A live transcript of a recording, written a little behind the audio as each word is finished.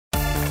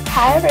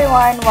Hi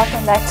everyone,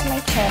 welcome back to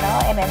my channel,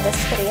 and in this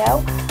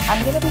video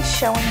I'm going to be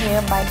showing you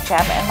my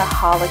gem and the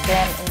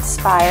hologram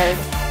inspired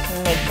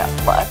makeup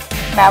look.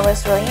 Now I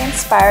was really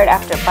inspired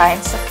after buying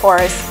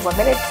Sephora's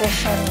limited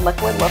edition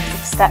liquid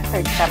lipstick set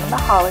for gem and the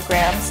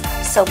holograms,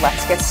 so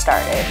let's get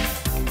started.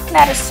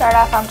 Now to start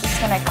off, I'm just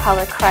going to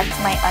color correct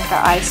my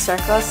under eye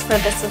circles. For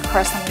this, of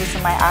course, I'm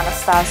using my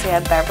Anastasia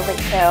Beverly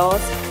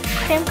Hills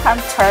Cream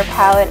Contour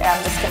Palette, and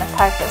I'm just going to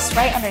pack this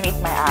right underneath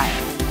my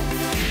eye.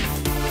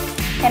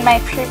 In my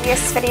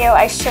previous video,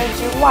 I showed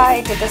you why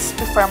I did this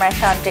before my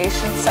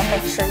foundation, so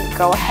make sure you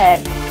go ahead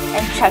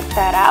and check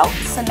that out.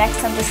 So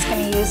next, I'm just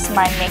going to use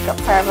my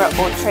Makeup Forever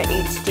Ultra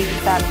HD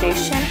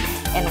Foundation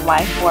in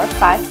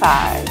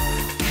Y455.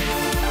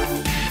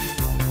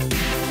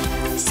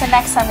 So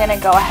next, I'm going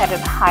to go ahead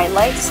and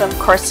highlight. So of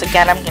course,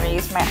 again, I'm going to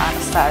use my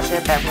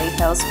Anastasia Beverly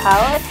Hills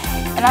palette.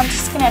 And I'm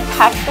just going to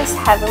pack this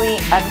heavily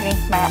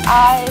underneath my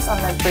eyes, on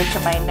the bridge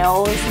of my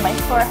nose, my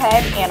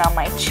forehead, and on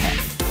my chin.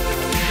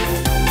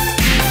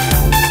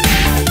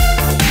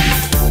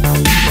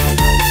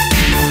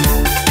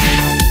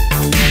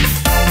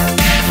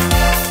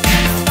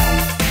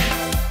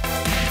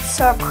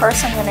 So of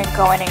course I'm going to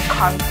go in and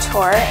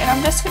contour, and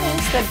I'm just going to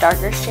use the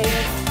darker shade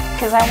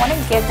because I want to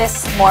give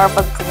this more of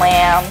a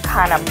glam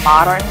kind of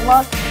modern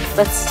look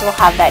but still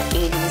have that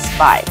 80s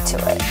vibe to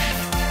it.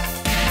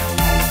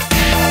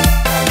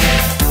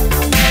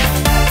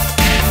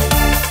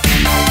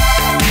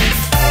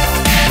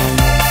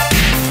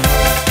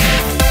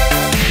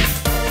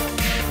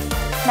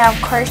 Now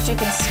of course you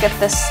can skip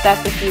this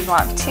step if you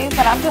want to,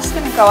 but I'm just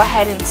going to go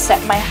ahead and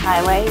set my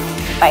highlight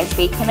by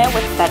baking it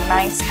with that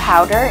nice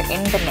powder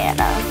in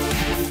Banana.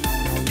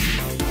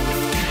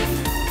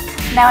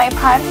 Now I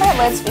primed my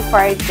lids before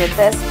I did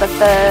this, but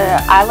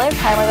the eyelid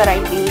primer that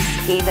I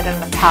used gave it a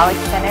metallic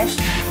finish,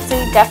 so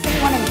you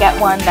definitely want to get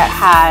one that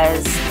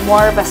has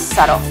more of a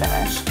subtle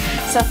finish.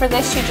 So for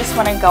this, you just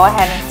want to go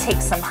ahead and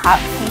take some hot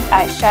pink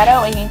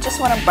eyeshadow, and you just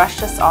want to brush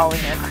this all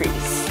in your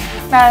crease.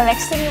 Now the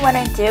next thing you want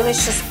to do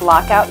is just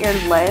block out your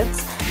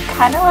lids,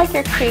 kind of like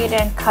you're creating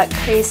a cut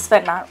crease,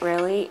 but not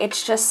really.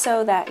 It's just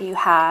so that you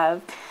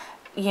have,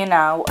 you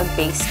know, a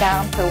base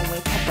down for when we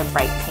put the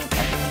bright pink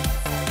underneath.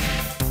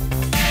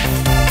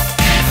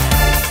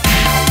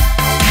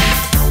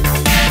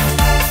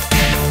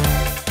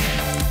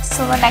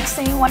 So the next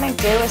thing you want to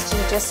do is you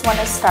just want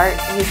to start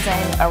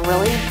using a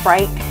really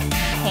bright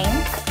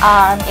pink.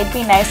 It'd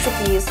be nice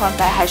if you use one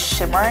that has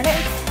shimmer in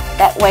it.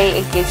 That way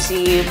it gives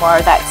you more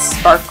of that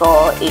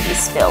sparkle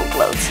 80s feel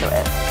glow to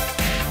it.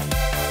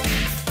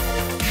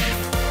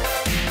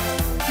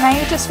 Now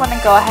you just want to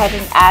go ahead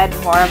and add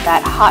more of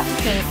that hot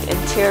pink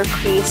into your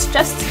crease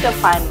just to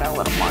define it a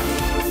little more.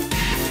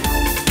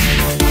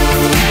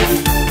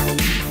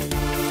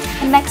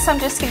 And next I'm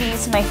just going to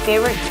use my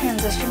favorite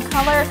transition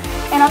color,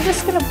 and I'm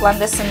just going to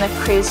blend this in the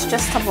crease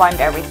just to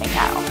blend everything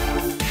out.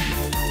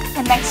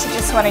 And next you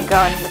just want to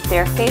go in with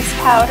your face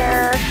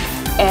powder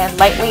and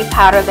lightly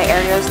powder the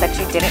areas that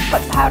you didn't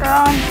put powder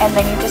on, and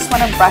then you just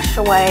want to brush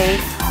away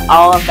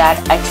all of that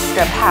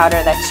extra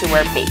powder that you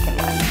were baking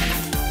with.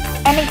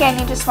 And again,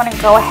 you just want to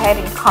go ahead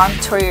and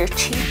contour your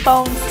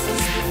cheekbones.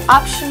 This is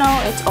optional,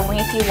 it's only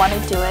if you want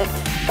to do it,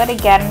 but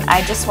again,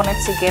 I just wanted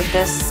to give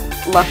this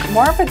look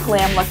more of a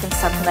glam look and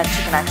something that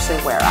you can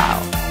actually wear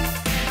out.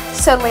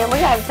 So lately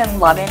I've been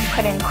loving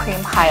putting cream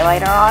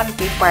highlighter on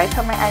before I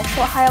put my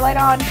actual highlight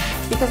on,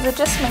 because it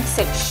just makes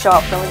it show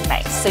up really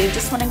nice. So you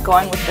just want to go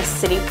in with the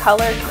City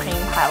Color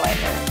Cream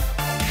Highlighter.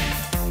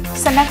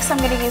 So next I'm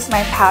going to use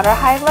my powder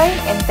highlight,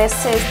 and this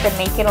is the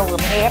Naked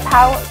Illuminator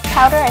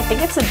powder. I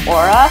think it's an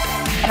Aura,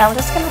 and I'm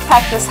just going to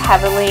pack this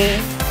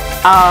heavily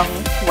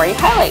where you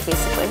highlight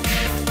basically.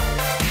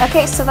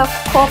 Okay, so the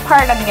cool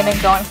part, I'm going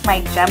to go in with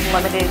my Gem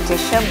Limited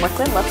Edition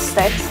liquid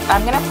lipsticks.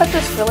 I'm going to put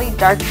this really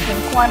dark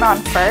pink one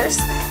on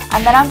first,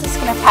 and then I'm just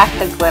going to pack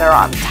the glitter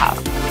on top.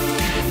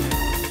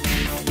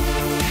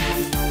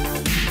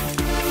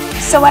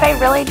 So what I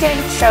really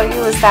didn't show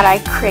you is that I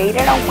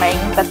created a wing,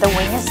 but the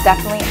wing is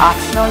definitely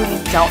optional. You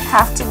don't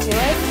have to do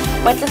it.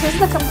 But this is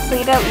the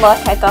completed look.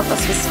 I thought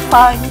this was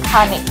fun,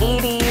 kind of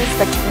 80s,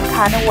 but you can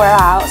kind of wear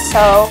out.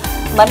 So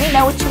let me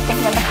know what you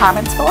think in the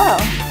comments below.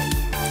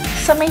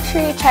 So make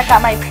sure you check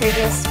out my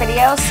previous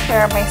videos.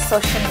 Here are my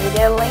social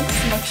media links.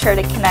 Make sure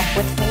to connect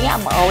with me.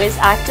 I'm always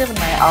active and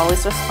I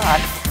always respond.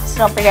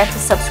 So don't forget to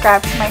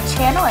subscribe to my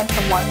channel, and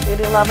from one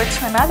beauty lover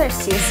to another,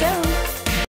 see you soon.